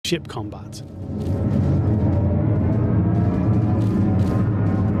ship combat.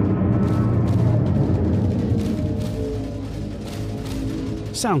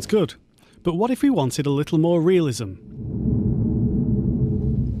 Sounds good, but what if we wanted a little more realism?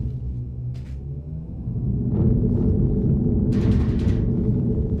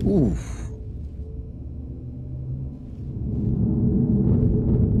 Ooh.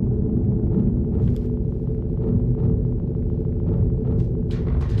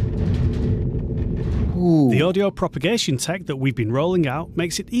 The audio propagation tech that we've been rolling out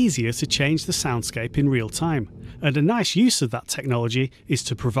makes it easier to change the soundscape in real time, and a nice use of that technology is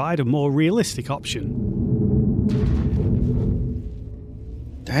to provide a more realistic option.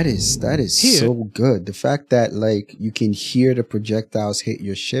 That is Here, so good. The fact that like you can hear the projectiles hit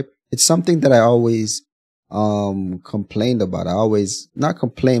your ship. It's something that I always complained about. I always not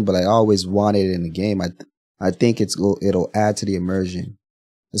complained, but I always wanted it in the game. I think it'll add to the immersion,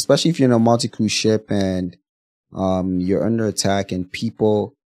 especially if you're in a multi-crew ship and you're under attack and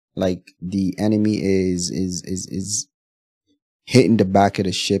people like the enemy is hitting the back of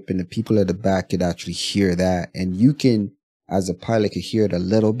the ship and the people at the back could actually hear that, and you can, as a pilot, could hear it a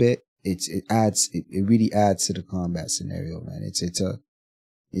little bit. It really adds to the combat scenario, man.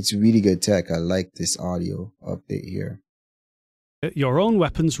 It's really good tech. I like this audio update here. your own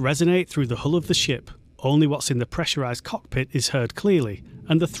weapons resonate through the hull of the ship. Only what's in the pressurized cockpit is heard clearly,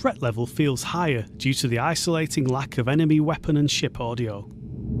 and the threat level feels higher due to the isolating lack of enemy weapon and ship audio.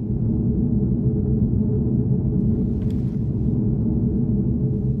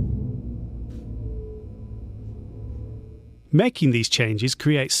 Making these changes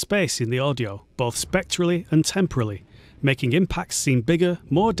creates space in the audio, both spectrally and temporally, making impacts seem bigger,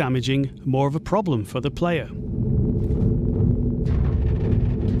 more damaging, more of a problem for the player.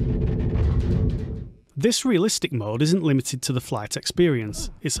 This realistic mode isn't limited to the flight experience,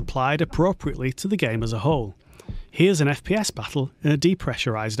 it's applied appropriately to the game as a whole. Here's an FPS battle in a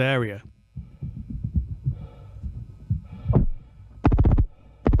depressurized area.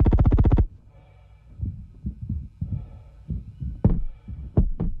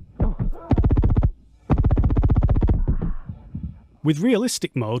 With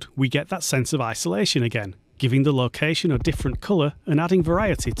realistic mode, we get that sense of isolation again, giving the location a different colour and adding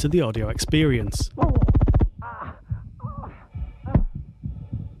variety to the audio experience.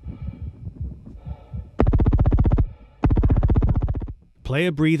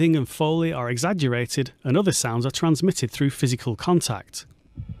 Player breathing and foley are exaggerated, and other sounds are transmitted through physical contact.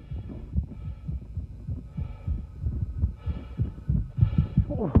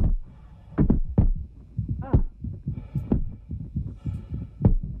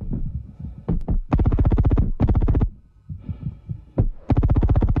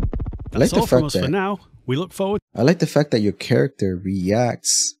 That's all from us for now. We look forward. I like the fact that your character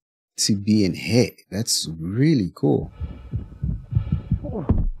reacts to being hit. That's really cool.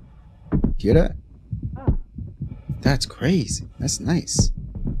 Hear that? That's crazy. That's nice.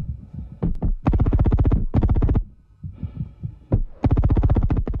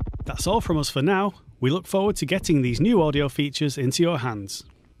 That's all from us for now. We look forward to getting these new audio features into your hands.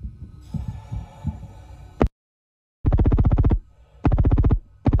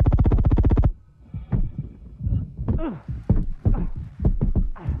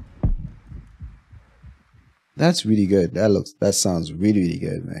 That's really good. That sounds really, really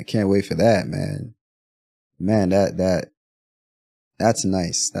good, man. Can't wait for that, man. Man, that's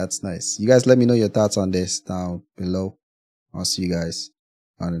nice. That's nice. You guys let me know your thoughts on this down below. I'll see you guys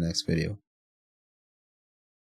on the next video.